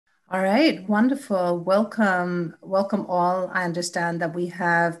All right, wonderful. Welcome all. I understand that we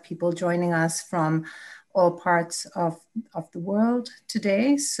have people joining us from all parts of the world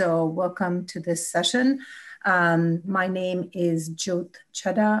today. So welcome to this session. My name is Jyot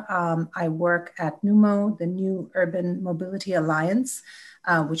Chadha. I work at NUMO, the New Urban Mobility Alliance,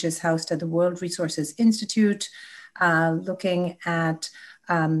 which is housed at the World Resources Institute, looking at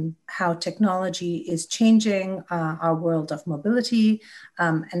how technology is changing our world of mobility,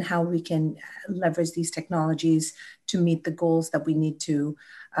 and how we can leverage these technologies to meet the goals that we need to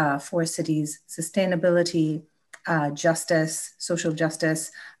for cities' sustainability, justice, social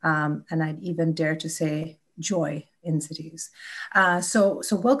justice, and I'd even dare to say joy in cities. So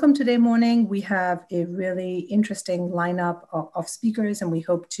welcome today morning. We have a really interesting lineup of speakers, and we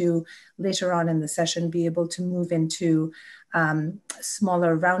hope to later on in the session be able to move into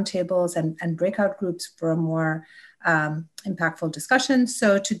smaller roundtables and breakout groups for a more impactful discussion.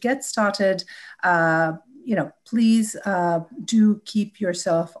 So to get started, please do keep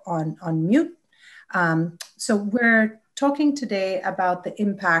yourself on mute. So we're talking today about the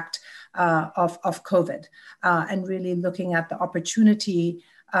impact of COVID and really looking at the opportunity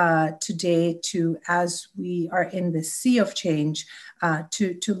today to, as we are in the sea of change,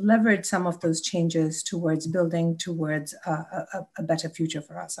 to leverage some of those changes towards building towards a better future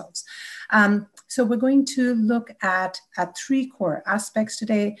for ourselves. So we're going to look at three core aspects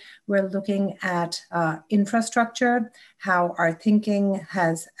today. We're looking at infrastructure, how our thinking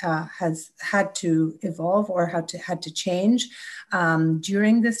has had to evolve or had to change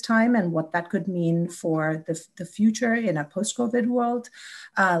during this time, and what that could mean for the future in a post-COVID world.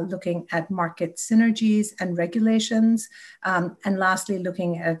 Looking at market synergies and regulations, and lastly,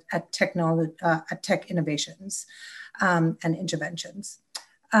 looking at technology, tech innovations and interventions.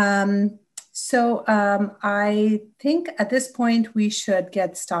 So I think at this point we should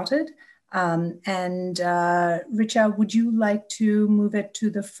get started. And Rachelle, would you like to move it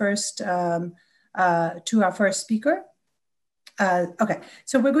to the first, to our first speaker? Okay,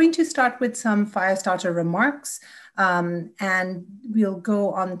 so we're going to start with some fire starter remarks, and we'll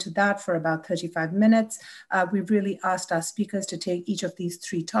go on to that for about 35 minutes. We've really asked our speakers to take each of these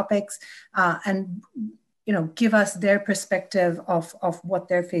three topics and give us their perspective of what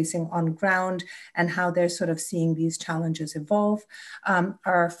they're facing on ground and how they're sort of seeing these challenges evolve.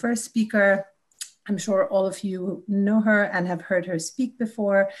 Our first speaker, I'm sure all of you know her and have heard her speak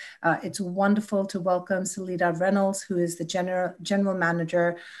before. It's wonderful to welcome Seleta Reynolds, who is the general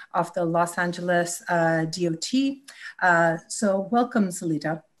manager of the Los Angeles DOT. So welcome,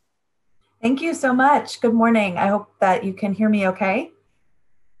 Seleta. Thank you so much. Good morning. I hope that you can hear me okay.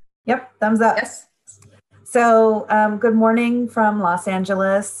 Yep, thumbs up. Yes. So good morning from Los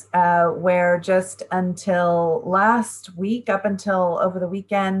Angeles, where just until last week, up until over the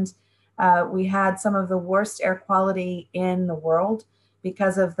weekend, we had some of the worst air quality in the world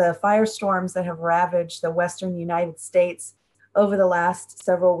because of the firestorms that have ravaged the Western United States over the last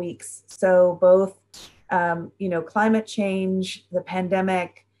several weeks. So both, climate change, the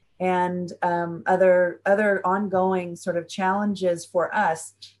pandemic, and other ongoing sort of challenges for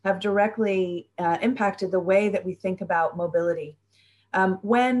us have directly impacted the way that we think about mobility.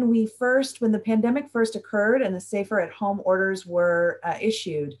 When the pandemic first occurred and the safer at home orders were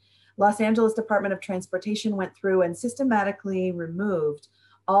issued, Los Angeles Department of Transportation went through and systematically removed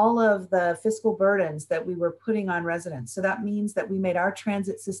all of the fiscal burdens that we were putting on residents. So that means that we made our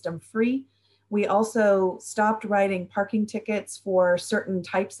transit system free. We also stopped writing parking tickets for certain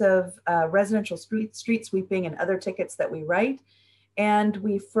types of residential street sweeping and other tickets that we write. And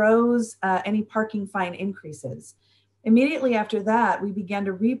we froze any parking fine increases. Immediately after that, we began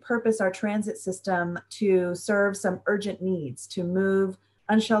to repurpose our transit system to serve some urgent needs, to move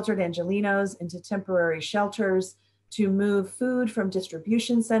unsheltered Angelenos into temporary shelters, to move food from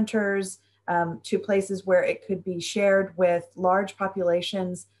distribution centers to places where it could be shared with large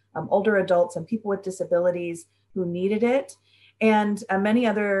populations, older adults and people with disabilities who needed it, and many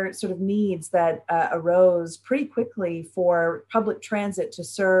other sort of needs that arose pretty quickly for public transit to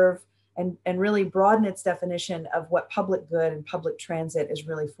serve and really broaden its definition of what public good and public transit is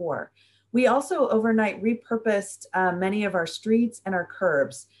really for. We also overnight repurposed many of our streets and our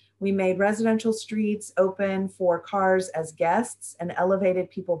curbs. We made residential streets open for cars as guests and elevated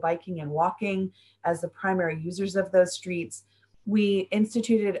people biking and walking as the primary users of those streets. We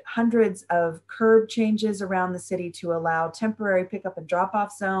instituted hundreds of curb changes around the city to allow temporary pickup and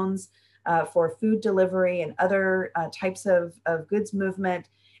drop-off zones for food delivery and other types of goods movement.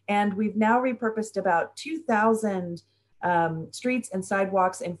 And we've now repurposed about 2,000 streets and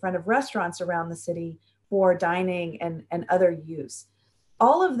sidewalks in front of restaurants around the city for dining and other use.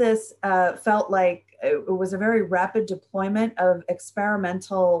 all of this felt like it was a very rapid deployment of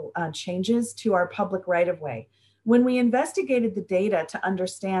experimental changes to our public right-of-way. When we investigated the data to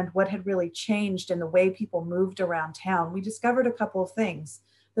understand what had really changed in the way people moved around town, we discovered a couple of things.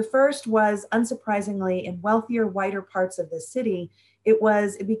 The first was, unsurprisingly, in wealthier, whiter parts of the city,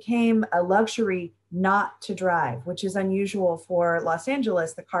 it became a luxury not to drive, which is unusual for Los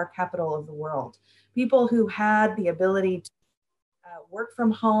Angeles, the car capital of the world. People who had the ability to work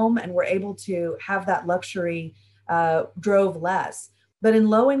from home and were able to have that luxury drove less. But in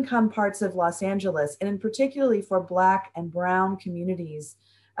low-income parts of Los Angeles, and in particularly for Black and Brown communities,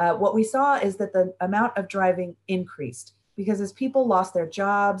 what we saw is that the amount of driving increased, because as people lost their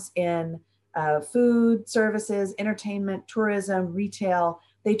jobs in food, services, entertainment, tourism, retail,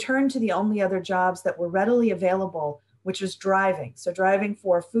 they turned to the only other jobs that were readily available, which was driving. So driving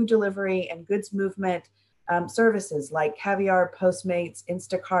for food delivery and goods movement services like Caviar, Postmates,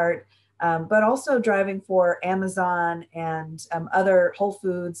 Instacart, but also driving for Amazon and other Whole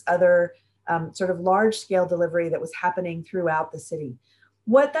Foods, other sort of large scale delivery that was happening throughout the city.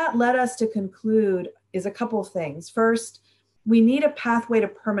 What that led us to conclude is a couple of things. First, we need a pathway to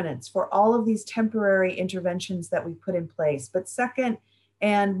permanence for all of these temporary interventions that we put in place. But second,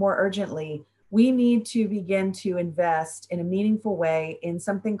 and more urgently, we need to begin to invest in a meaningful way in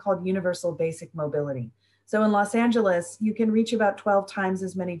something called universal basic mobility. So in Los Angeles, you can reach about 12 times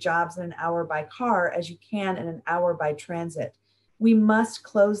as many jobs in an hour by car as you can in an hour by transit. We must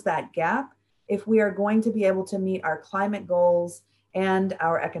close that gap if we are going to be able to meet our climate goals and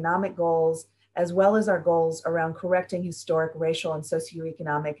our economic goals, as well as our goals around correcting historic racial and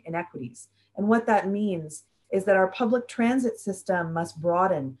socioeconomic inequities. And what that means is that our public transit system must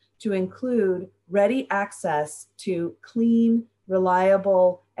broaden to include ready access to clean,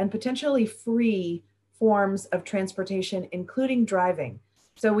 reliable, and potentially free forms of transportation, including driving.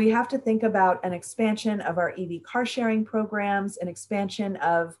 So we have to think about an expansion of our EV car sharing programs, an expansion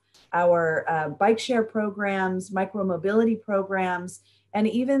of our bike share programs, micro-mobility programs, and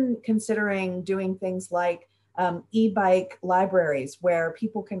even considering doing things like e-bike libraries where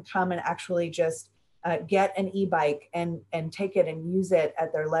people can come and actually just get an e-bike and take it and use it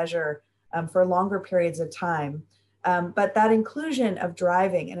at their leisure for longer periods of time. But that inclusion of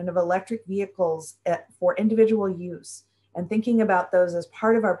driving and of electric vehicles for individual use and thinking about those as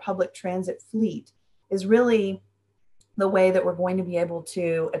part of our public transit fleet is really the way that we're going to be able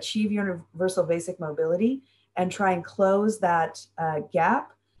to achieve universal basic mobility and try and close that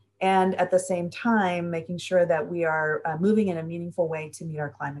gap. And at the same time, making sure that we are moving in a meaningful way to meet our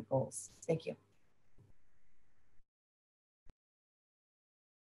climate goals. Thank you.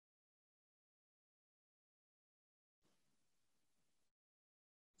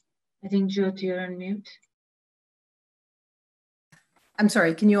 I think Jyot, you're on mute. I'm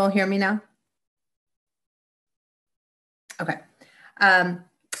sorry, can you all hear me now? Okay.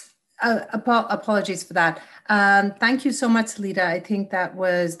 Apologies for that. Thank you so much, Seleta. I think that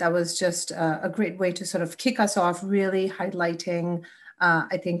was just a great way to sort of kick us off, really highlighting,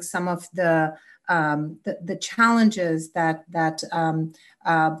 I think, some of the challenges that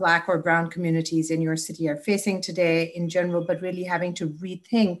Black or Brown communities in your city are facing today in general, but really having to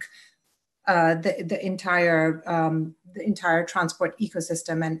rethink the entire transport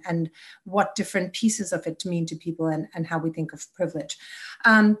ecosystem and what different pieces of it mean to people and how we think of privilege.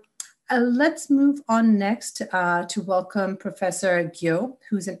 Let's move on next to welcome Professor Jyot,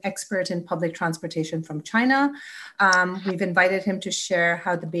 who's an expert in public transportation from China. We've invited him to share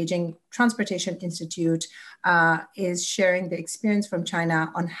how the Beijing Transportation Institute is sharing the experience from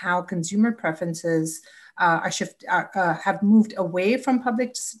China on how consumer preferences have moved away from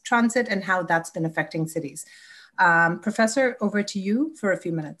public transit and how that's been affecting cities. Professor, over to you for a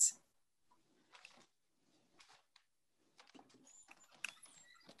few minutes.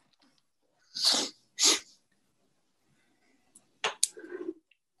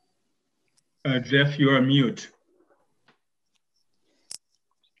 Jeff, you are mute.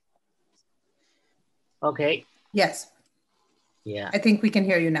 Okay. Yes. Yeah. I think we can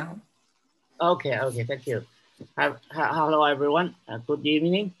hear you now. Okay, thank you. Hello, everyone. Good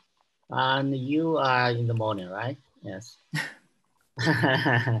evening. And you are in the morning, right? Yes.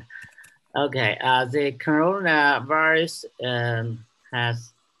 Okay, the coronavirus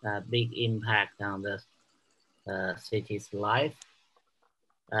has a big impact on the city's life.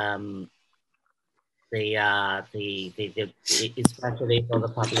 Especially for the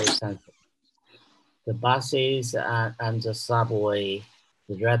public transport. The buses and the subway,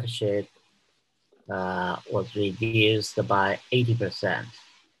 the ridership was reduced by 80%.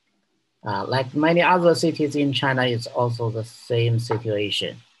 Like many other cities in China, it's also the same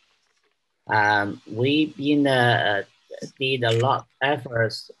situation. We did a lot of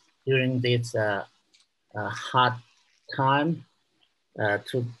efforts during this hard time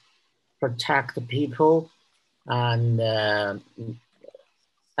to protect the people, and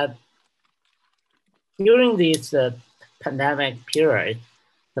during this pandemic period,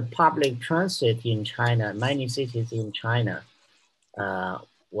 the public transit in China, many cities in China,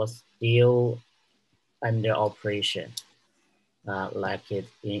 was still under operation, like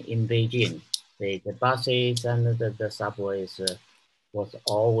in Beijing. The buses and the subways was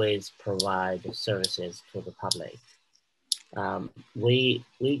always provide services to the public. We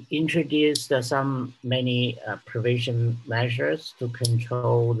introduced many prevention measures to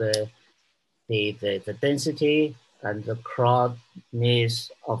control the density and the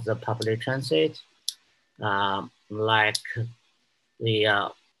crowdedness of the public transit. Like we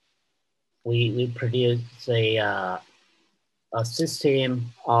produced a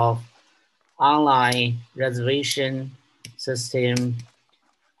system of online reservation system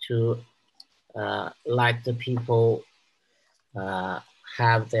to let the people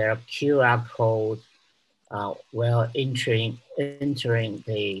have their QR code while entering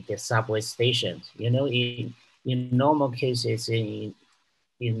the subway stations. You know, in normal cases, in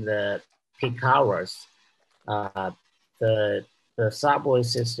the peak hours, the subway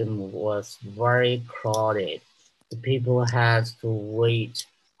system was very crowded. The people had to wait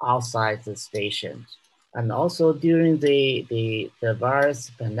outside the stations. And also during the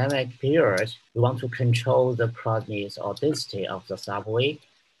virus pandemic period, we want to control the crowdedness or density of the subway.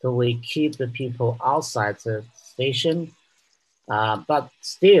 So we keep the people outside the station, but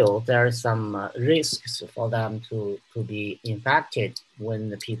still there are some risks for them to be infected when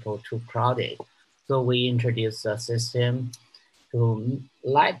the people are too crowded. So we introduced a system to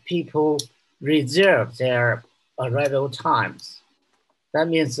let people reserve their arrival times. That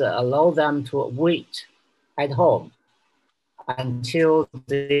means allow them to wait at home until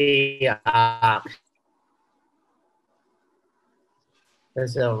they are.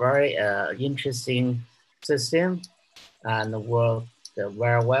 It's a very interesting system and worked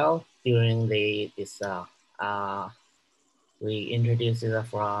very well during this. We introduced it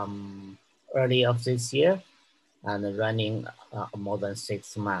from early of this year and running more than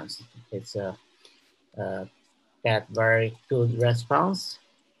 6 months. It's got very good response.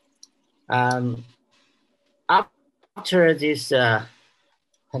 After this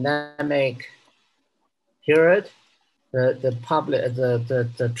pandemic period, the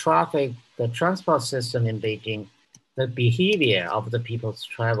transport system in Beijing, the behavior of the people's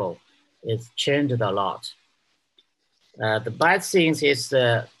travel is changed a lot. The bad things is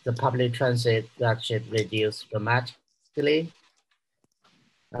the public transit that should reduce dramatically.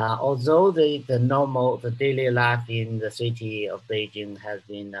 Although the daily life in the city of Beijing has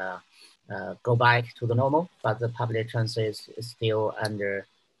been go back to the normal, but the public transit is still under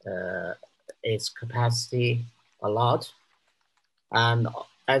its capacity a lot. And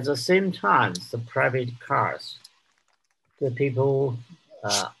at the same time, the private cars, the people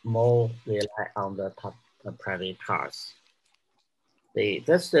more rely on the private cars.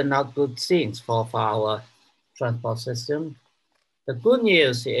 That's not good things for our transport system. The good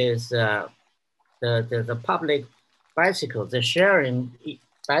news is the public bicycles, the sharing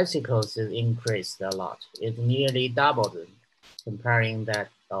bicycles is increased a lot. It nearly doubled comparing that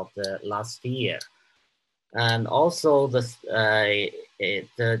of the last year. And also the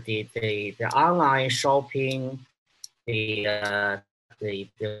online shopping, the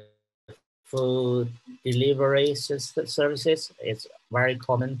food delivery services is very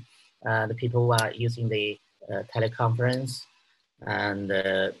common. The people are using the teleconference and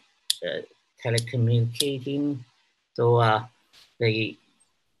telecommunicating. So the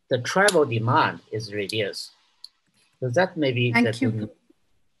travel demand is reduced. So that may be Thank you.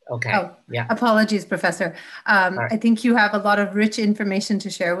 Okay. Oh, yeah. Apologies, Professor. Right. I think you have a lot of rich information to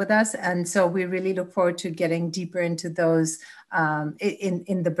share with us. And so we really look forward to getting deeper into those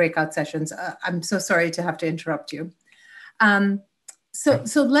in the breakout sessions. I'm so sorry to have to interrupt you.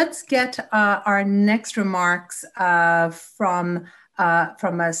 So let's get our next remarks from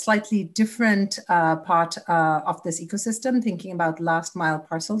a slightly different part of this ecosystem, thinking about last mile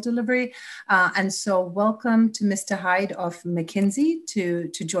parcel delivery. And so welcome to Mr. Heid of McKinsey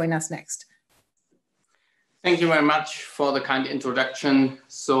to join us next. Thank you very much for the kind introduction.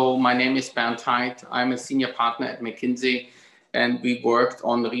 So my name is Bernd Heid. I'm a senior partner at McKinsey, and we worked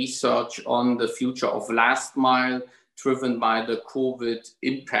on research on the future of last mile driven by the COVID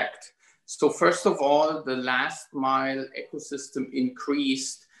impact. So first of all, the last mile ecosystem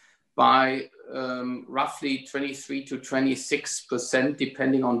increased by roughly 23 to 26%,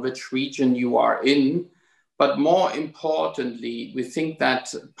 depending on which region you are in. But more importantly, we think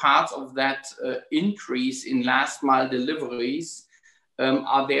that part of that increase in last mile deliveries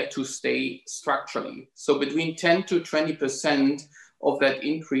are there to stay structurally. So between 10 to 20% of that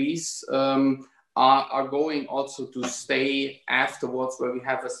increase are going also to stay afterwards, where we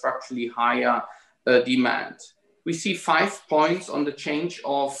have a structurally higher demand. We see 5 points on the change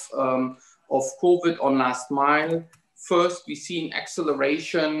of COVID on last mile. First, we see an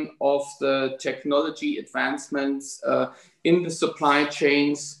acceleration of the technology advancements in the supply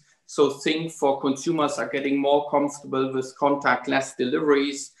chains. So think for consumers are getting more comfortable with contactless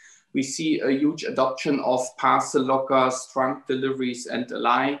deliveries. We see a huge adoption of parcel lockers, trunk deliveries, and the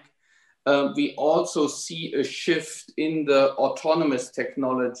like. We also see a shift in the autonomous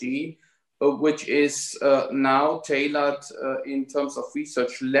technology, which is now tailored in terms of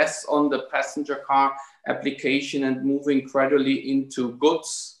research, less on the passenger car application and moving gradually into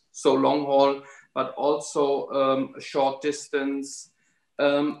goods, so long haul, but also short distance.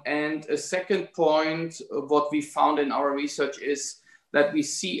 And a second point, what we found in our research is that we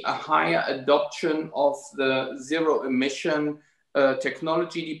see a higher adoption of the zero emission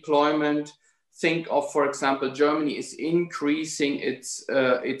technology deployment. Think of, for example, Germany is increasing its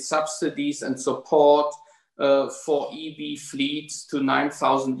subsidies and support for EV fleets to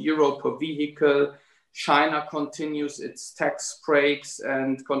 9,000 euro per vehicle. China continues its tax breaks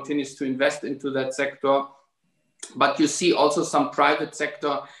and continues to invest into that sector. But you see also some private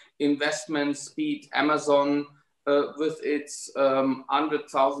sector investments, be it Amazon with its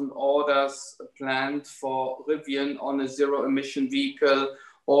 100,000 orders planned for Rivian on a zero emission vehicle,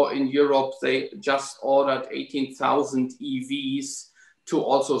 or in Europe, they just ordered 18,000 EVs to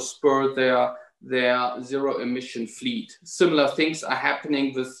also spur their zero emission fleet. Similar things are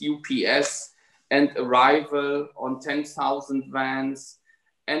happening with UPS and Arrival on 10,000 vans.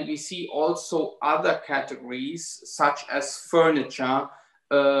 And we see also other categories, such as furniture,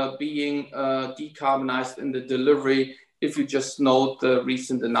 being decarbonized in the delivery, if you just note the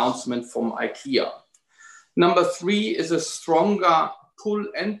recent announcement from IKEA. Number 3 is a stronger pull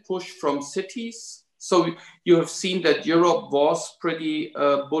and push from cities. So you have seen that Europe was pretty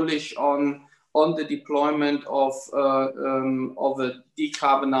bullish on the deployment of a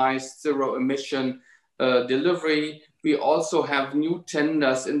decarbonized zero emission delivery. We also have new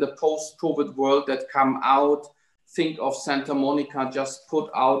tenders in the post-COVID world that come out. Think of Santa Monica just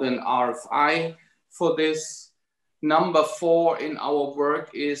put out an RFI for this. Number 4 in our work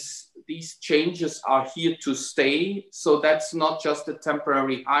is these changes are here to stay. So that's not just a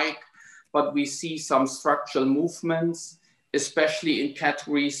temporary hike, but we see some structural movements, especially in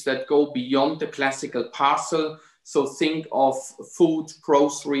categories that go beyond the classical parcel. So think of food,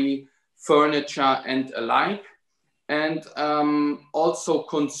 grocery, furniture, and alike. And also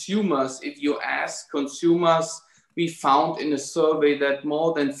consumers, if you ask consumers, we found in a survey that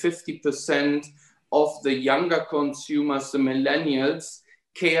more than 50% of the younger consumers, the millennials,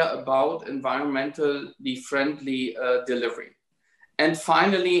 care about environmentally friendly delivery. And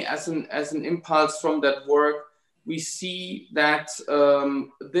finally, as an impulse from that work, we see that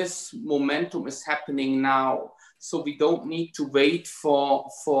this momentum is happening now. So we don't need to wait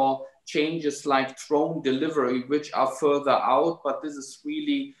for changes like drone delivery, which are further out, but this is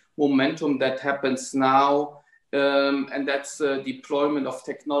really momentum that happens now. And that's the deployment of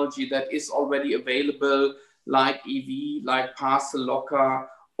technology that is already available, like EV, like parcel locker,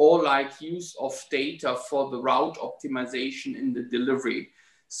 or like use of data for the route optimization in the delivery.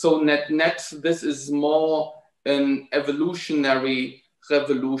 So net, this is more an evolutionary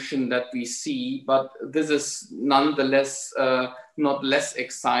revolution that we see, but this is nonetheless not less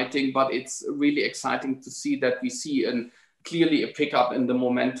exciting, but it's really exciting to see that we see clearly a pickup in the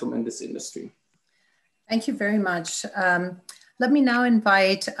momentum in this industry. Thank you very much. Let me now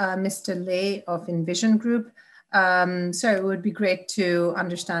invite Mr. Lay of Envision Group. So it would be great to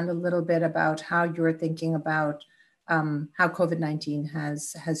understand a little bit about how you're thinking about how COVID-19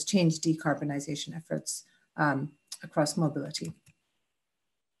 has changed decarbonization efforts across mobility.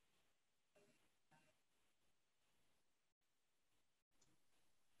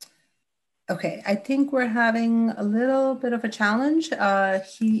 Okay, I think we're having a little bit of a challenge.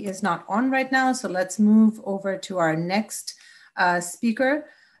 He is not on right now, so let's move over to our next speaker.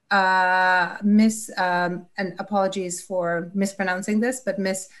 Miss, and apologies for mispronouncing this, but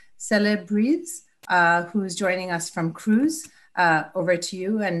Miss Celebrezze, who's joining us from Cruise. Over to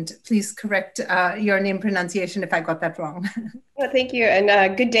you, and please correct your name pronunciation if I got that wrong. Well, thank you,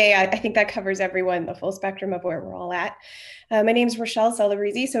 and good day. I think that covers everyone, the full spectrum of where we're all at. My name is Rachelle,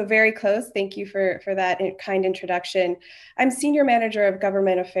 Celebrezze, so very close. Thank you for that kind introduction. I'm Senior Manager of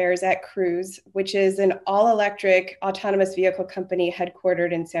Government Affairs at Cruise, which is an all-electric autonomous vehicle company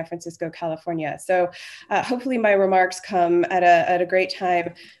headquartered in San Francisco, California. So hopefully my remarks come at a great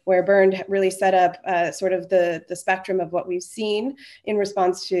time where Bernd really set up sort of the spectrum of what we've seen in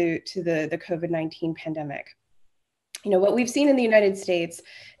response to the COVID-19 pandemic. You know, what we've seen in the United States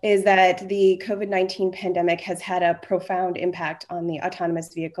is that the COVID-19 pandemic has had a profound impact on the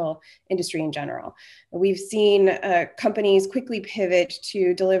autonomous vehicle industry in general. We've seen companies quickly pivot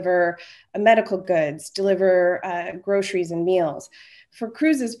to deliver medical goods, deliver groceries and meals. For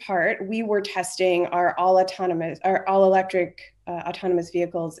Cruise's part, we were testing our all-electric autonomous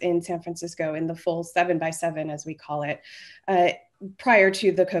vehicles in San Francisco in the full 7x7, as we call it, prior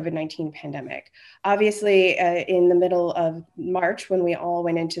to the COVID-19 pandemic. Obviously, in the middle of March, when we all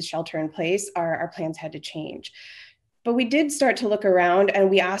went into shelter in place, our plans had to change. But we did start to look around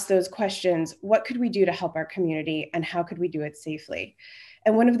and we asked those questions: what could we do to help our community and how could we do it safely?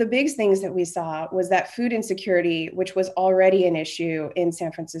 And one of the big things that we saw was that food insecurity, which was already an issue in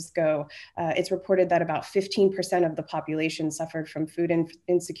San Francisco, it's reported that about 15% of the population suffered from food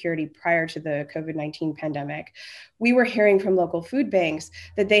insecurity prior to the COVID-19 pandemic. We were hearing from local food banks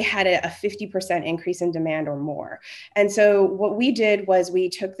that they had a 50% increase in demand or more. And so what we did was we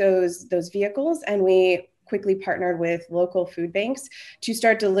took those vehicles and we quickly partnered with local food banks to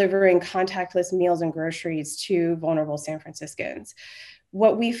start delivering contactless meals and groceries to vulnerable San Franciscans.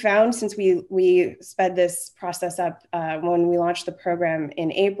 What we found since we sped this process up when we launched the program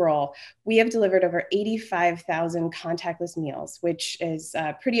in April, we have delivered over 85,000 contactless meals, which is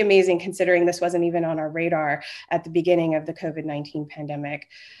pretty amazing considering this wasn't even on our radar at the beginning of the COVID-19 pandemic.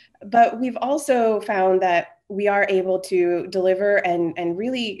 But we've also found that we are able to deliver and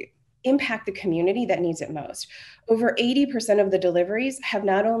really impact the community that needs it most. Over 80% of the deliveries have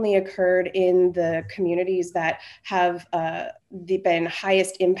not only occurred in the communities that have been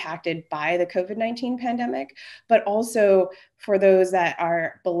highest impacted by the COVID-19 pandemic, but also for those that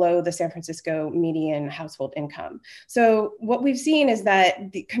are below the San Francisco median household income. So what we've seen is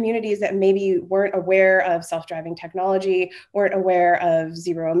that the communities that maybe weren't aware of self-driving technology, weren't aware of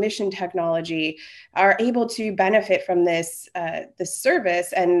zero-emission technology, are able to benefit from this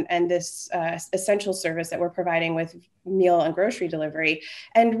service and this essential service that we're providing with meal and grocery delivery,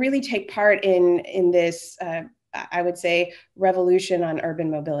 and really take part in this, I would say, revolution on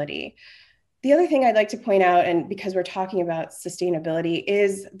urban mobility. The other thing I'd like to point out, and because we're talking about sustainability,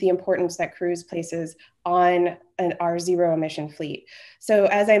 is the importance that Cruise places on our zero emission fleet. So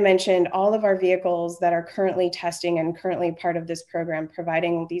as I mentioned, all of our vehicles that are currently testing and currently part of this program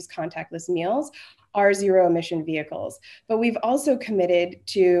providing these contactless meals are zero emission vehicles. But we've also committed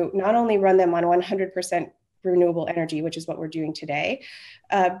to not only run them on 100% renewable energy, which is what we're doing today,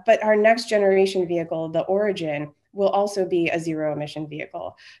 but our next generation vehicle, the Origin, will also be a zero emission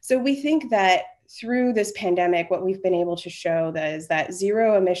vehicle. So we think that through this pandemic, what we've been able to show is that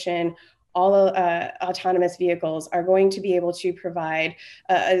zero emission, all autonomous vehicles are going to be able to provide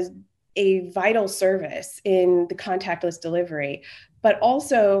a vital service in the contactless delivery, but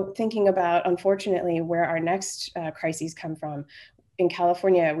also thinking about, unfortunately, where our next crises come from. In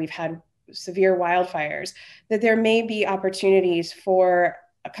California, we've had severe wildfires, that there may be opportunities for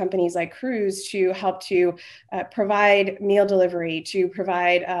companies like Cruise to help to provide meal delivery, to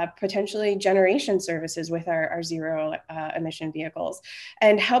provide potentially generation services with our zero emission vehicles,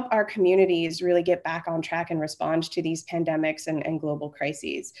 and help our communities really get back on track and respond to these pandemics and global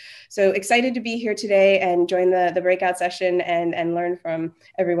crises. So excited to be here today and join the breakout session and learn from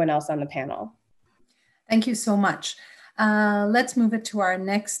everyone else on the panel. Thank you so much. Let's move it to our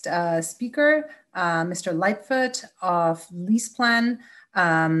next speaker, Mr. Lightfoot of LeasePlan.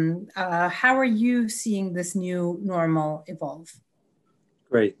 How are you seeing this new normal evolve?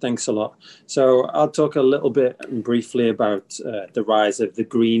 Great, thanks a lot. So I'll talk a little bit and briefly about the rise of the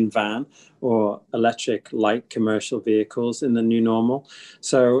green van, or electric light commercial vehicles, in the new normal.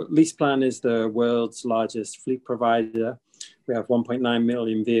 So LeasePlan is the world's largest fleet provider. We have 1.9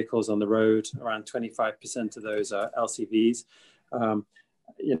 million vehicles on the road. Around 25% of those are LCVs, or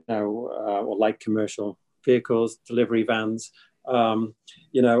light commercial vehicles, delivery vans. And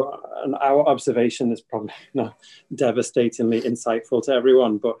our observation is probably not devastatingly insightful to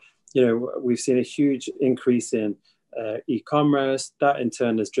everyone, but we've seen a huge increase in e-commerce. That in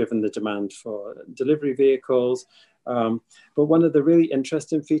turn has driven the demand for delivery vehicles. But one of the really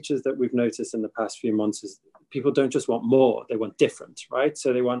interesting features that we've noticed in the past few months is people don't just want more, they want different, right?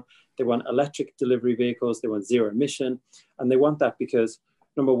 So they want electric delivery vehicles, they want zero emission, and they want that because,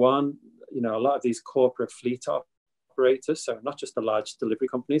 number one, a lot of these corporate fleet operators, so not just the large delivery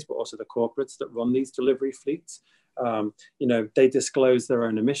companies, but also the corporates that run these delivery fleets, they disclose their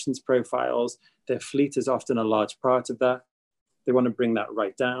own emissions profiles. Their fleet is often a large part of that. They want to bring that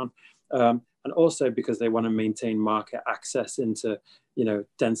right down. And also because they want to maintain market access into,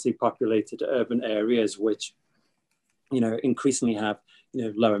 densely populated urban areas, which, increasingly have,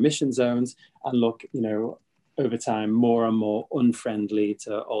 low emission zones and look, over time, more and more unfriendly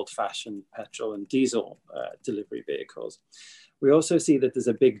to old-fashioned petrol and diesel delivery vehicles. We also see that there's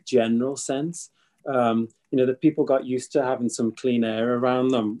a big general sense, that people got used to having some clean air around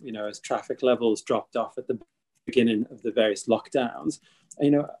them, as traffic levels dropped off at the beginning of the various lockdowns,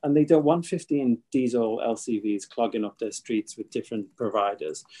 and they don't want 15 diesel LCVs clogging up their streets with different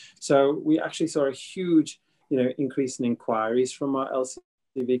providers. So we actually saw a huge, increase in inquiries from our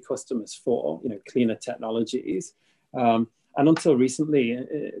LCV customers for, cleaner technologies. And until recently,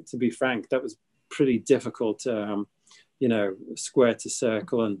 to be frank, that was pretty difficult to, square to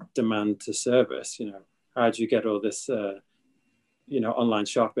circle and demand to service. How do you get all this, online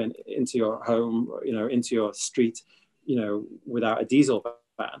shopping into your home, into your street, without a diesel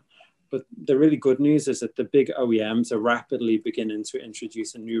van? But the really good news is that the big OEMs are rapidly beginning to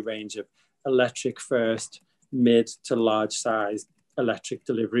introduce a new range of electric first, mid to large size electric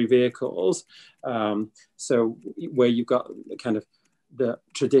delivery vehicles. So where you've got kind of the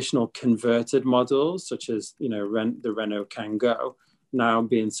traditional converted models, such as, the Renault Kangoo, now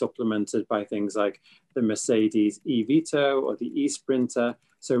being supplemented by things like the Mercedes e-Vito or the e-Sprinter.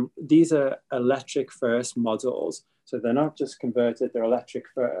 So these are electric first models. So they're not just converted, they're electric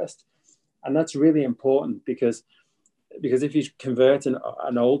first. And that's really important because if you convert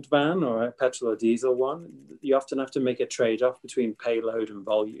an old van or a petrol or diesel one, you often have to make a trade-off between payload and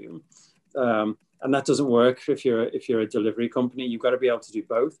volume. And that doesn't work if you're a delivery company. You've got to be able to do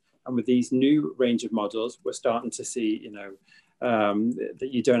both. And with these new range of models, we're starting to see, that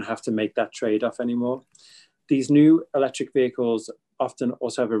you don't have to make that trade-off anymore. These new electric vehicles often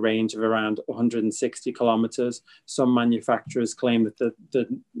also have a range of around 160 kilometers. Some manufacturers claim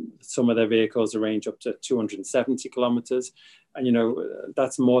that some of their vehicles range up to 270 kilometers. And,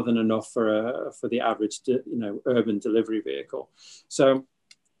 that's more than enough for the average, urban delivery vehicle. So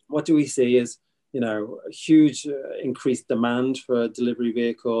what do we see is, a huge increased demand for delivery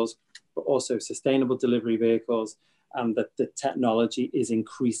vehicles, but also sustainable delivery vehicles, and that the technology is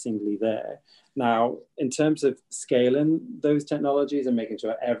increasingly there. Now, in terms of scaling those technologies and making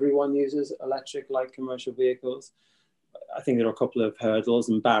sure everyone uses electric light commercial vehicles, I think there are a couple of hurdles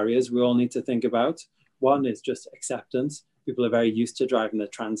and barriers we all need to think about. One is just acceptance. People are very used to driving the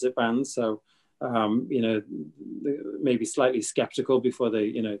transit vans, so maybe slightly skeptical before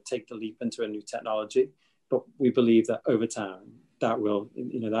they, take the leap into a new technology. But we believe that over time, that will,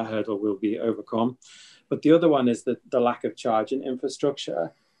 that hurdle will be overcome. But the other one is the lack of charging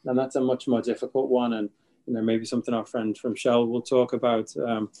infrastructure. And that's a much more difficult one. And, maybe something our friend from Shell will talk about.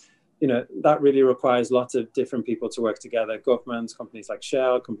 That really requires lots of different people to work together. Governments, companies like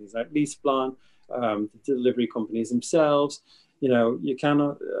Shell, companies like LeasePlan, the delivery companies themselves. You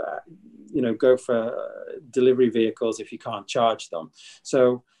cannot, go for delivery vehicles if you can't charge them.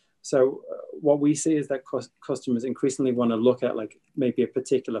 So what we see is that customers increasingly want to look at maybe a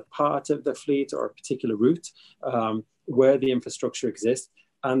particular part of the fleet or a particular route where the infrastructure exists,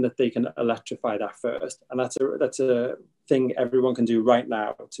 and that they can electrify that first. And that's a thing everyone can do right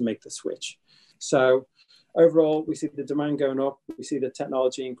now to make the switch. So overall, we see the demand going up, we see the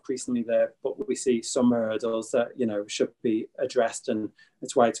technology increasingly there, but we see some hurdles that, should be addressed. And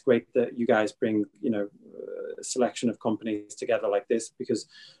that's why it's great that you guys bring, a selection of companies together like this, because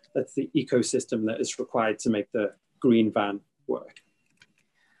that's the ecosystem that is required to make the green van work.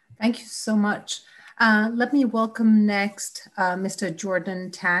 Thank you so much. Let me welcome next Mr.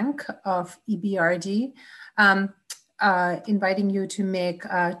 Jordan Tank of EBRD, inviting you to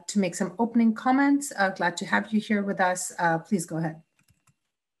make some opening comments. Glad to have you here with us. Please go ahead.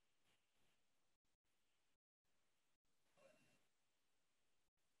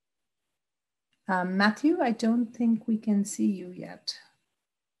 Matthew, I don't think we can see you yet.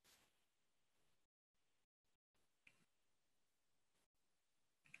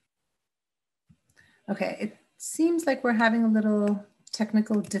 Okay, it seems like we're having a little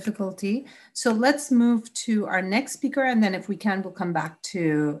technical difficulty. So let's move to our next speaker, and then if we can, we'll come back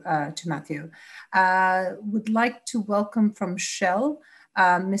to Matthew. Would like to welcome from Shell,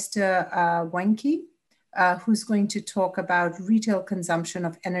 Mr. Wienke. who's going to talk about retail consumption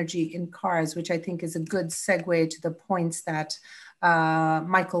of energy in cars, which I think is a good segue to the points that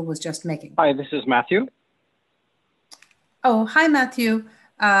Michael was just making. Hi, this is Matthew. Oh, hi, Matthew.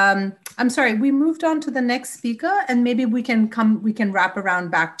 I'm sorry, we moved on to the next speaker, and maybe we can wrap around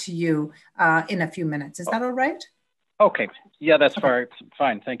back to you in a few minutes. Is that all right? Okay. Yeah, that's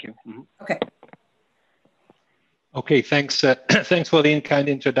fine. Thank you. Mm-hmm. Okay. Okay, thanks. Thanks for the in-kind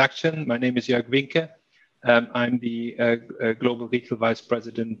introduction. My name is Joerg Wienke. I'm the Global Retail Vice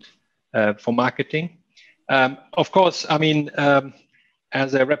President for Marketing. Of course, I mean,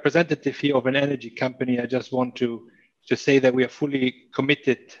 as a representative here of an energy company, I just want to say that we are fully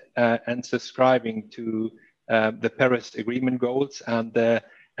committed and subscribing to the Paris Agreement goals, and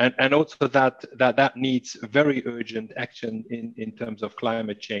also that needs very urgent action in terms of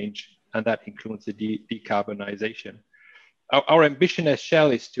climate change, and that includes the decarbonization. Our ambition as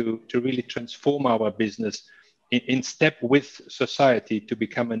Shell is to really transform our business in step with society to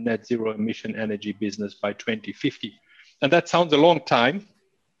become a net zero emission energy business by 2050. And that sounds a long time,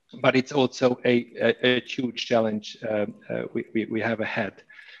 but it's also a huge challenge we have ahead.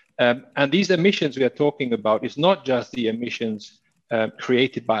 And these emissions we are talking about is not just the emissions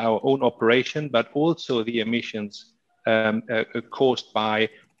created by our own operation, but also the emissions caused by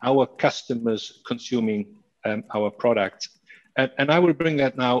our customers consuming our products. And I will bring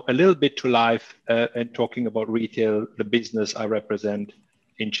that now a little bit to life and talking about retail, the business I represent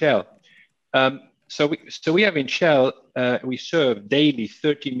in Shell. So we have in Shell, we serve daily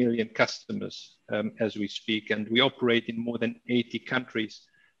 30 million customers as we speak, and we operate in more than 80 countries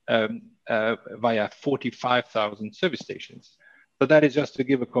via 45,000 service stations. So that is just to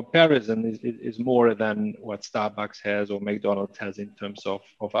give a comparison, is more than what Starbucks has or McDonald's has in terms of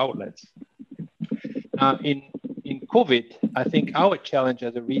outlets. In COVID, I think our challenge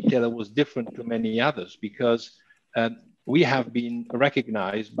as a retailer was different to many others because we have been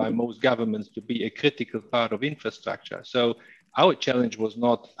recognized by most governments to be a critical part of infrastructure. So our challenge was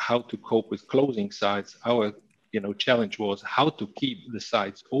not how to cope with closing sites. Our challenge was how to keep the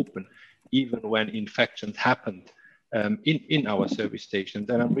sites open, even when infections happened in our service stations.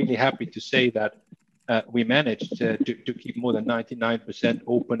 And I'm really happy to say that we managed to keep more than 99%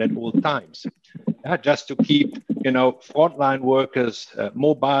 open at all times, just to keep frontline workers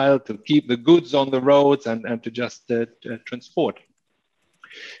mobile, to keep the goods on the roads, and to just transport.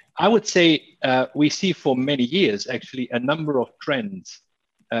 I would say we see for many years actually a number of trends.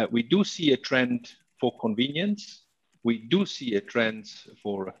 We do see a trend for convenience. We do see a trend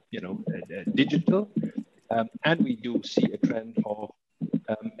for digital, and we do see a trend of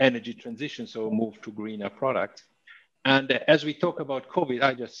energy transition, so move to greener products. And as we talk about COVID,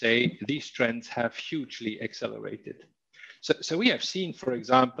 I just say these trends have hugely accelerated. So we have seen, for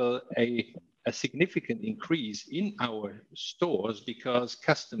example, a significant increase in our stores because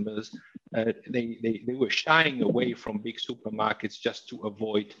customers, they were shying away from big supermarkets just to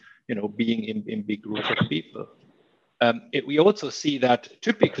avoid, being in big groups of people. We also see that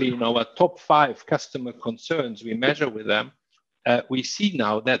typically in our top 5 customer concerns we measure with them, we see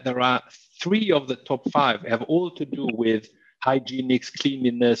now that there are 3 of the top 5 have all to do with hygienics,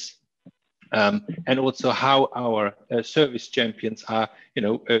 cleanliness, and also how our service champions are,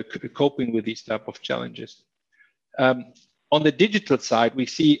 coping with these type of challenges. On the digital side, we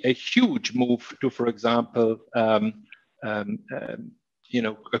see a huge move to, for example, a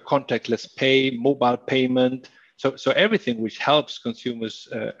contactless pay, mobile payment. So everything which helps consumers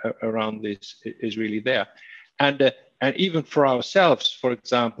around this is really there. And even for ourselves, for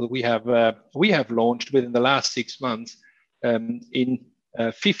example, we have launched within the last 6 months in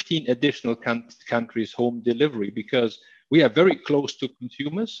 15 additional countries home delivery because we are very close to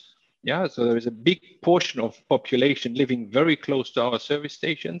consumers. Yeah, so there is a big portion of population living very close to our service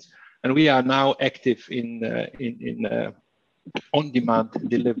stations, and we are now active in on-demand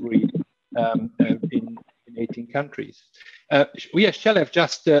delivery in 18 countries. We at Shell have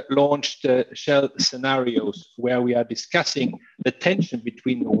just launched Shell Scenarios, where we are discussing the tension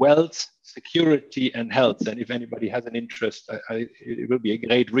between wealth, security, and health. And if anybody has an interest, it will be a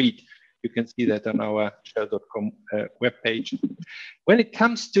great read. You can see that on our shell.com webpage. When it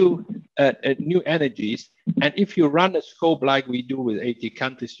comes to new energies, and if you run a scope like we do with 80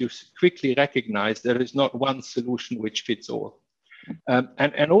 countries, you quickly recognize there is not one solution which fits all.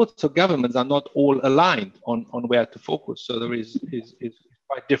 And also governments are not all aligned on where to focus. So there is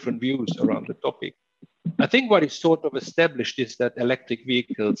quite different views around the topic. I think what is sort of established is that electric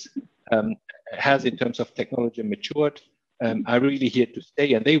vehicles has, in terms of technology, matured, are really here to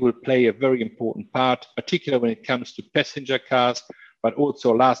stay, and they will play a very important part, particularly when it comes to passenger cars, but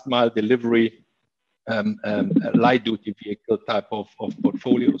also last mile delivery light duty vehicle type of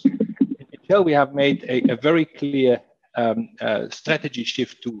portfolios. In Shell, we have made a very clear strategy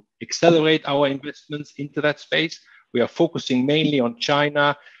shift to accelerate our investments into that space. We are focusing mainly on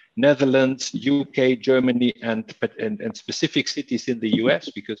China, Netherlands, UK, Germany, and specific cities in the US,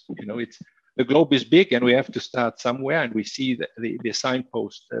 because the globe is big and we have to start somewhere, and we see the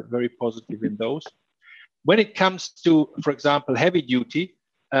signpost very positive in those. When it comes to, for example, heavy duty,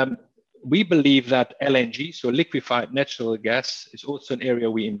 we believe that LNG, so liquefied natural gas, is also an area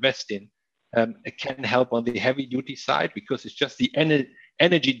we invest in. It can help on the heavy duty side, because it's just the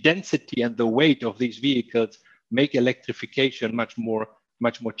energy density and the weight of these vehicles make electrification much more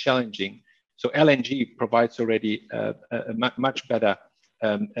challenging. So LNG provides already much better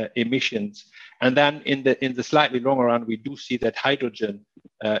emissions. And then in the slightly longer run, we do see that hydrogen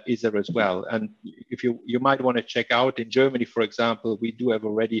is there as well. And if you might want to check out, in Germany, for example, we do have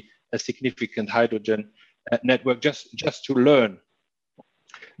already a significant hydrogen network just to learn.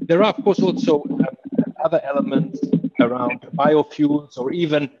 There are, of course, also other elements around biofuels or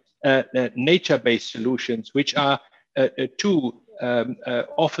even nature-based solutions, which are two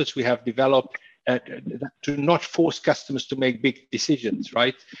offers we have developed to not force customers to make big decisions,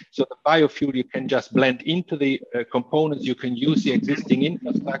 right? So the biofuel, you can just blend into the components, you can use the existing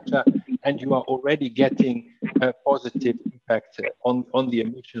infrastructure, and you are already getting a positive impact on the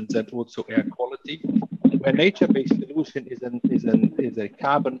emissions and also air quality. A nature-based solution is a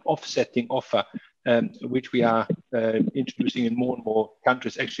carbon offsetting offer, which we are introducing in more and more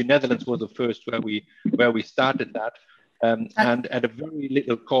countries. Actually, Netherlands was the first where we started that. And at a very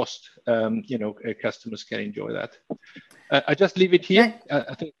little cost, customers can enjoy that. I just leave it here.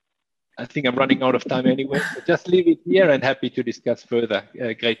 I think I'm running out of time anyway. But just leave it here, and happy to discuss further.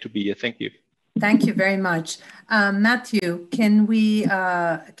 Great to be here. Thank you. Thank you very much, Matthew. Can we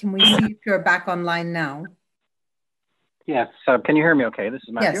see if you're back online now? Yes. Can you hear me? Okay. This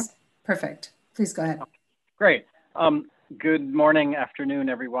is Matthew. Yes. Perfect. Please go ahead. Great. Good morning, afternoon,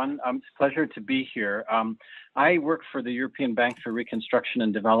 everyone. It's a pleasure to be here. I work for the European Bank for Reconstruction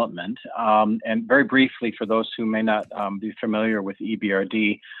and Development. And very briefly, for those who may not be familiar with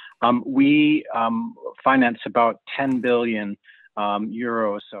EBRD, we finance about 10 billion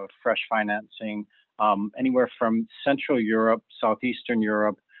euros of fresh financing, anywhere from Central Europe, Southeastern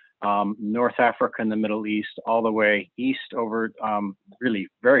Europe, North Africa and the Middle East, all the way east over, really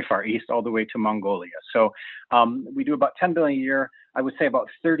very far east, all the way to Mongolia. So we do about 10 billion a year. I would say about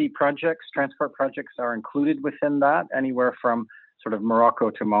 30 projects, transport projects, are included within that, anywhere from sort of Morocco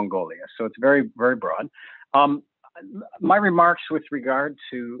to Mongolia. So it's very, very broad. My remarks with regard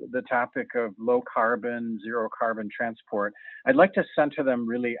to the topic of low carbon, zero carbon transport, I'd like to center them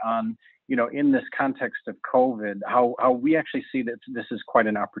really on, in this context of COVID, how we actually see that this is quite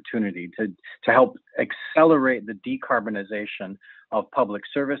an opportunity to help accelerate the decarbonization of public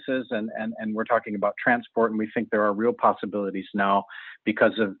services. And we're talking about transport, and we think there are real possibilities now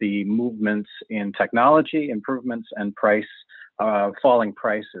because of the movements in technology, improvements, and falling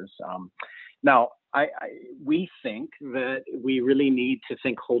prices. Now, we think that we really need to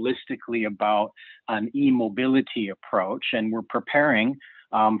think holistically about an e-mobility approach, and we're preparing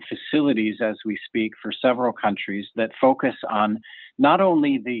facilities as we speak for several countries that focus on not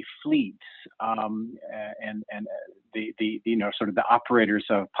only the fleets and the sort of the operators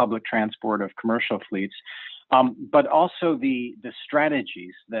of public transport, of commercial fleets, but also the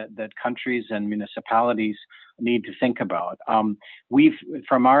strategies that countries and municipalities need to think about.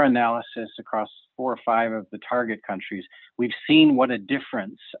 From our analysis across 4 or 5 of the target countries, we've seen what a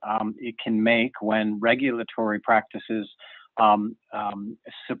difference it can make when regulatory practices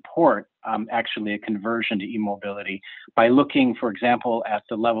support actually a conversion to e-mobility by looking, for example, at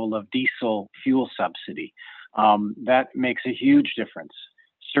the level of diesel fuel subsidy. That makes a huge difference.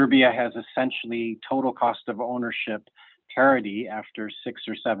 Serbia has essentially total cost of ownership parity after 6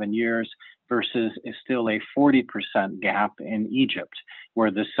 or 7 years versus is still a 40% gap in Egypt,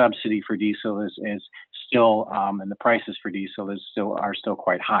 where the subsidy for diesel is still, and the prices for diesel are still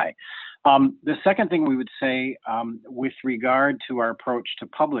quite high. The second thing we would say with regard to our approach to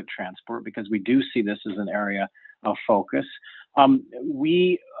public transport, because we do see this as an area of focus,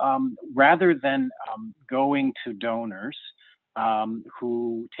 we, rather than going to donors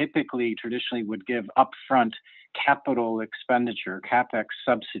who traditionally would give upfront capital expenditure, CapEx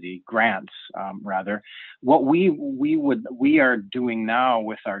subsidy grants, rather, what we are doing now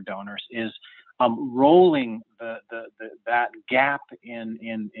with our donors is rolling that gap in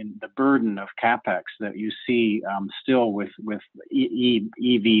the burden of CapEx that you see still with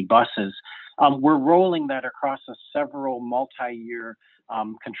EV buses We're rolling that across a several multi-year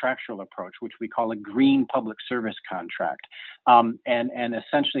contractual approach, which we call a green public service contract. And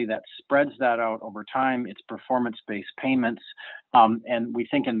essentially that spreads that out over time. It's performance-based payments. And we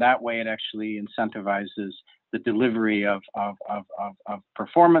think in that way, it actually incentivizes the delivery of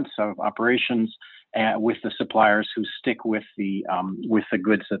performance, of operations, with the suppliers who stick with the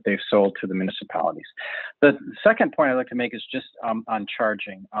goods that they've sold to the municipalities. The second point I'd like to make is just on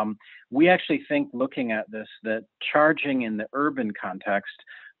charging. We actually think, looking at this, that charging in the urban context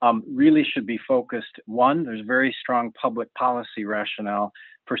really should be focused. One, there's very strong public policy rationale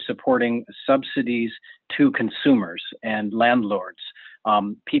for supporting subsidies to consumers and landlords,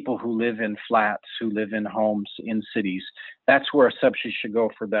 people who live in flats, who live in homes in cities. That's where a subsidy should go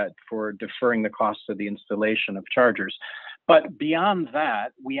for that, for deferring the cost of the installation of chargers. But beyond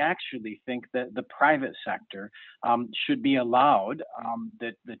that, we actually think that the private sector should be allowed,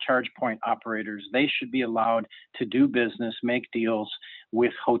 that the charge point operators, they should be allowed to do business, make deals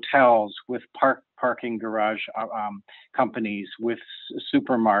with hotels, with parking garage companies, with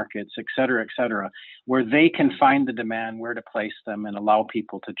supermarkets, et cetera, where they can find the demand, where to place them, and allow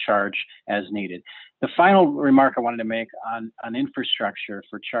people to charge as needed. The final remark I wanted to make on infrastructure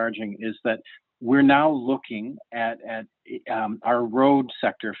for charging is that we're now looking at our road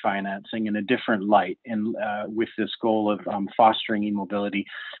sector financing in a different light, and with this goal of fostering e-mobility.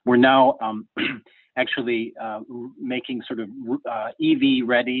 We're now actually making sort of EV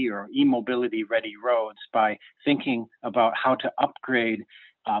ready or e-mobility ready roads by thinking about how to upgrade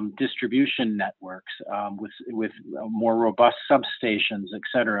distribution networks with more robust substations, et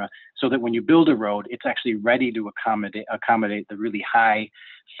cetera, so that when you build a road, it's actually ready to accommodate the really high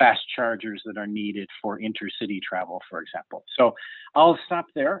fast chargers that are needed for intercity travel, for example. So I'll stop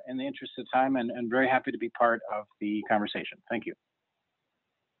there in the interest of time, and very happy to be part of the conversation. Thank you.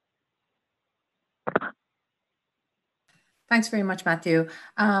 Thanks very much, Matthew.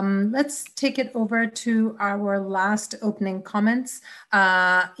 Let's take it over to our last opening comments.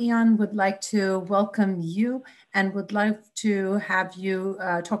 Ian would like to welcome you and would like to have you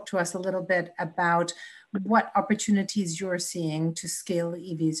talk to us a little bit about what opportunities you're seeing to scale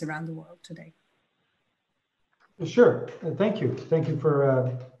EVs around the world today. Sure. Thank you. Thank you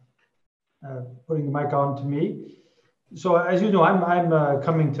for putting the mic on to me. So as you know, I'm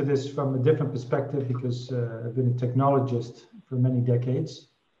coming to this from a different perspective because I've been a technologist for many decades,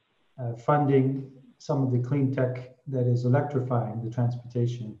 funding some of the clean tech that is electrifying the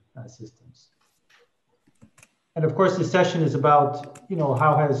transportation systems. And of course, this session is about,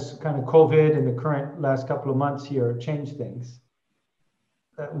 how has kind of COVID and the current last couple of months here changed things.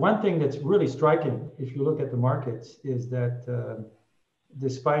 One thing that's really striking, if you look at the markets, is that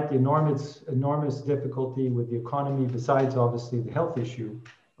despite the enormous difficulty with the economy, besides obviously the health issue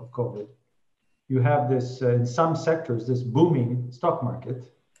of COVID, you have this, in some sectors, this booming stock market.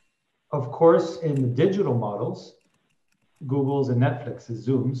 Of course, in the digital models, Google's and Netflix's,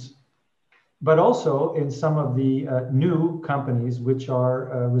 Zoom's, but also in some of the new companies which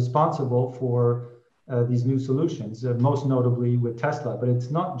are responsible for these new solutions, most notably with Tesla. But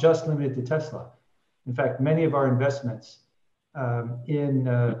it's not just limited to Tesla. In fact, many of our investments in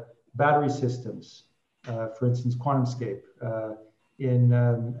battery systems, for instance, QuantumScape, in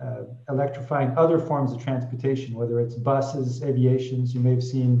electrifying other forms of transportation, whether it's buses, aviations. You may have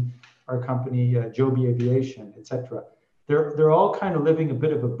seen our company, Joby Aviation, et cetera. They're all kind of living a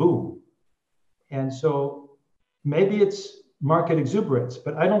bit of a boom. And so maybe it's market exuberance,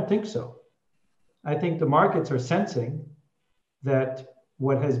 but I don't think so. I think the markets are sensing that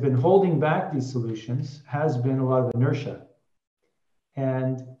what has been holding back these solutions has been a lot of inertia.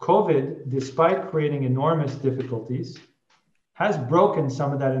 And COVID, despite creating enormous difficulties, has broken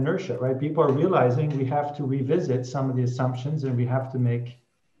some of that inertia, right? People are realizing we have to revisit some of the assumptions and we have to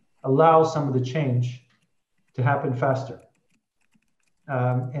allow some of the change to happen faster.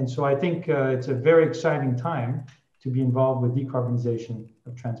 And so I think it's a very exciting time to be involved with decarbonization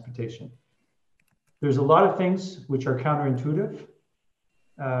of transportation. There's a lot of things which are counterintuitive.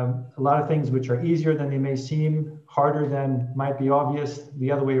 A lot of things which are easier than they may seem, harder than might be obvious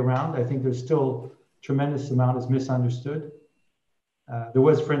the other way around. I think there's still a tremendous amount is misunderstood. There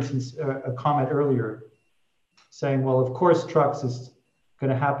was, for instance, a comment earlier saying, well, of course, trucks is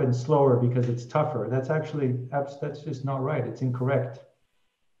going to happen slower because it's tougher. That's just not right. It's incorrect.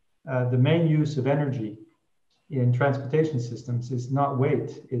 The main use of energy in transportation systems is not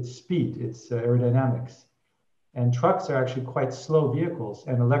weight, it's speed, it's aerodynamics. And trucks are actually quite slow vehicles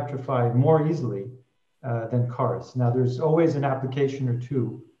and electrify more easily than cars. Now, there's always an application or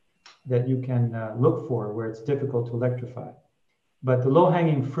two that you can look for where it's difficult to electrify. But the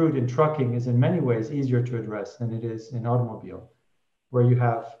low-hanging fruit in trucking is in many ways easier to address than it is in automobile, where you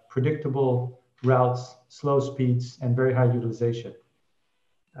have predictable routes, slow speeds, and very high utilization.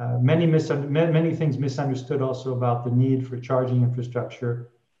 Many things misunderstood also about the need for charging infrastructure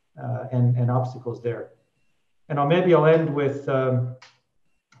and obstacles there. And maybe I'll end with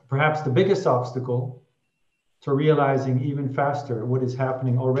perhaps the biggest obstacle to realizing even faster what is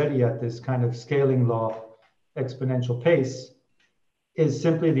happening already at this kind of scaling law exponential pace is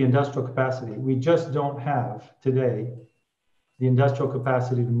simply the industrial capacity. We just don't have today the industrial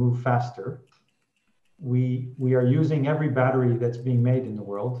capacity to move faster. We are using every battery that's being made in the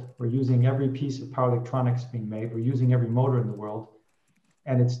world. We're using every piece of power electronics being made. We're using every motor in the world.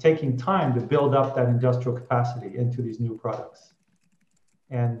 And it's taking time to build up that industrial capacity into these new products.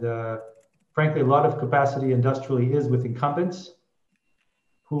 And frankly, a lot of capacity industrially is with incumbents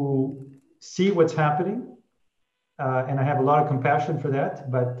who see what's happening. And I have a lot of compassion for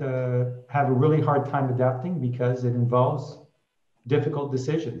that, but have a really hard time adapting because it involves difficult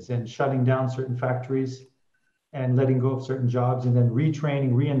decisions and shutting down certain factories and letting go of certain jobs and then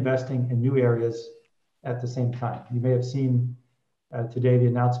retraining, reinvesting in new areas at the same time. You may have seen today the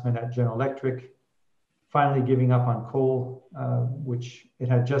announcement at General Electric, finally giving up on coal, which it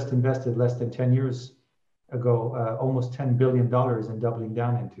had just invested less than 10 years ago, almost $10 billion in doubling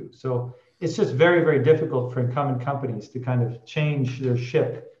down into. So it's just very, very difficult for incumbent companies to kind of change their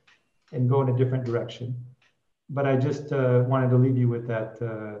ship and go in a different direction. But I just wanted to leave you with that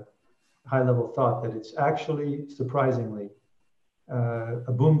high-level thought that it's actually, surprisingly,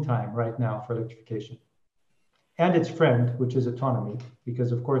 a boom time right now for electrification. And its friend, which is autonomy,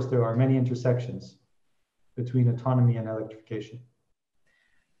 because of course there are many intersections between autonomy and electrification.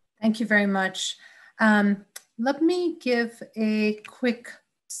 Thank you very much. Let me give a quick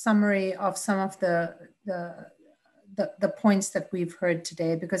summary of some of the points that we've heard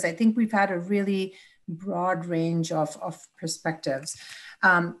today, because I think we've had a really broad range of perspectives.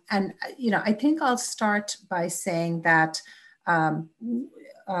 And, you know, I think I'll start by saying that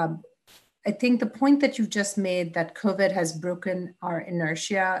I think the point that you've just made, that COVID has broken our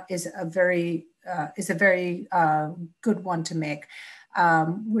inertia, is a very good one to make.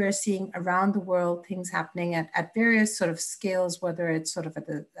 We're seeing around the world things happening at various sort of scales, whether it's sort of at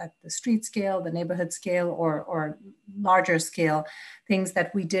the street scale, the neighborhood scale, or larger scale, things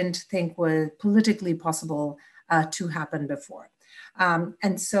that we didn't think were politically possible to happen before.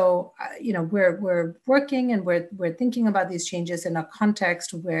 And so, you know, we're working and we're thinking about these changes in a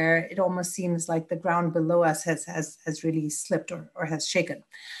context where it almost seems like the ground below us has really slipped or has shaken.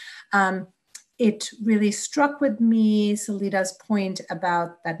 It really struck with me Seleta's point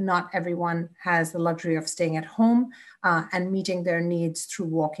about that not everyone has the luxury of staying at home and meeting their needs through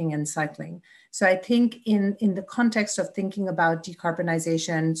walking and cycling. So I think in the context of thinking about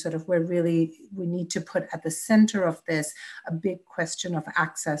decarbonization, sort of we need to put at the center of this a big question of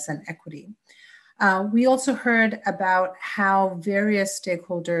access and equity. We also heard about how various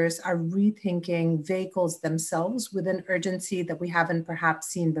stakeholders are rethinking vehicles themselves with an urgency that we haven't perhaps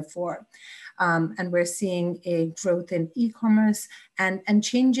seen before. And we're seeing a growth in e-commerce and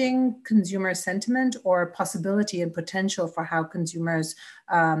changing consumer sentiment or possibility and potential for how consumers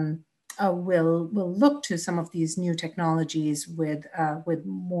will look to some of these new technologies with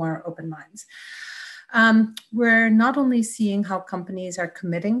more open minds. We're not only seeing how companies are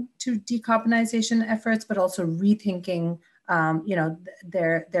committing to decarbonization efforts, but also rethinking you know,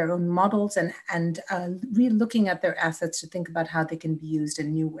 their own models and re-looking at their assets to think about how they can be used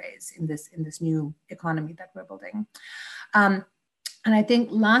in new ways in this new economy that we're building. And I think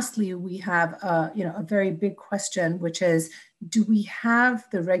lastly, we have you know, a very big question, which is, do we have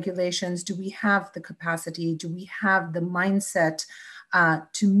the regulations? Do we have the capacity? Do we have the mindset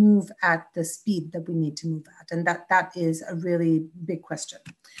to move at the speed that we need to move at? And that is a really big question.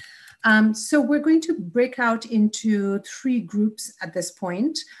 So we're going to break out into 3 groups at this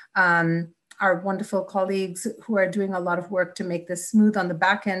point. Our wonderful colleagues who are doing a lot of work to make this smooth on the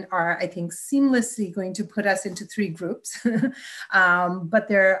back end are, I think, seamlessly going to put us into 3 groups. But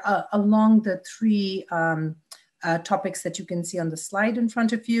they're along the 3 topics that you can see on the slide in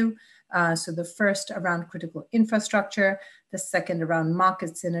front of you. So the first around critical infrastructure, the second around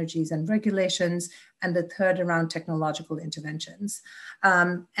market synergies and regulations, and the third around technological interventions.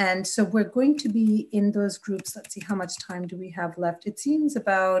 And so we're going to be in those groups. Let's see, how much time do we have left? It seems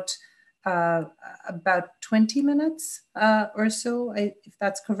about 20 minutes or so, if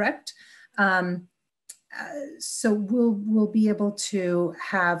that's correct. so we'll be able to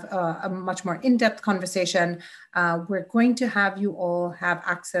have a much more in-depth conversation. We're going to have you all have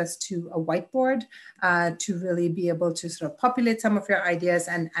access to a whiteboard to really be able to sort of populate some of your ideas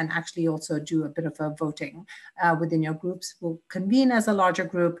and actually also do a bit of a voting within your groups. We'll convene as a larger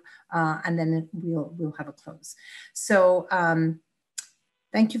group and then we'll have a close. So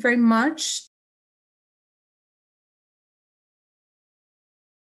thank you very much